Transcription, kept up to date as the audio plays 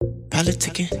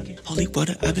politicking, holy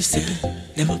water I've been sipping.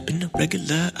 Never been a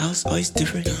regular, I was always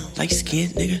different. Light skin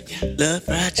nigga, love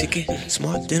fried chicken.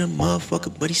 Smart than a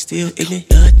motherfucker, but he still ignorant.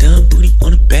 Love dumb booty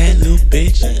on a bad little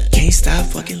bitch. Can't stop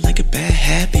fucking like a bad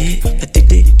habit.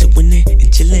 Addicted to winning and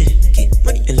chillin',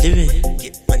 and living,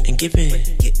 and giving.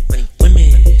 Women,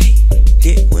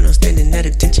 dick when I'm standing at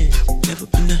attention. Never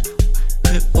been a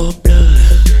crip or blood,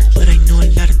 but I know a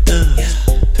lot of thugs.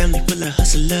 Family full of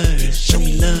hustlers, show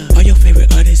me love. All your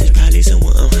favorite artists is probably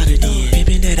someone I'm hotter than.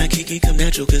 Pimpin' that I kick it come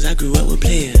natural, cause I grew up with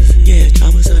players. Yeah, I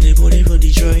was on imported from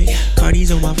Detroit.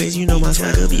 Cardi's on my face, you know my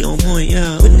swagger be on point,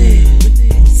 yeah. Winning,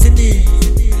 sending.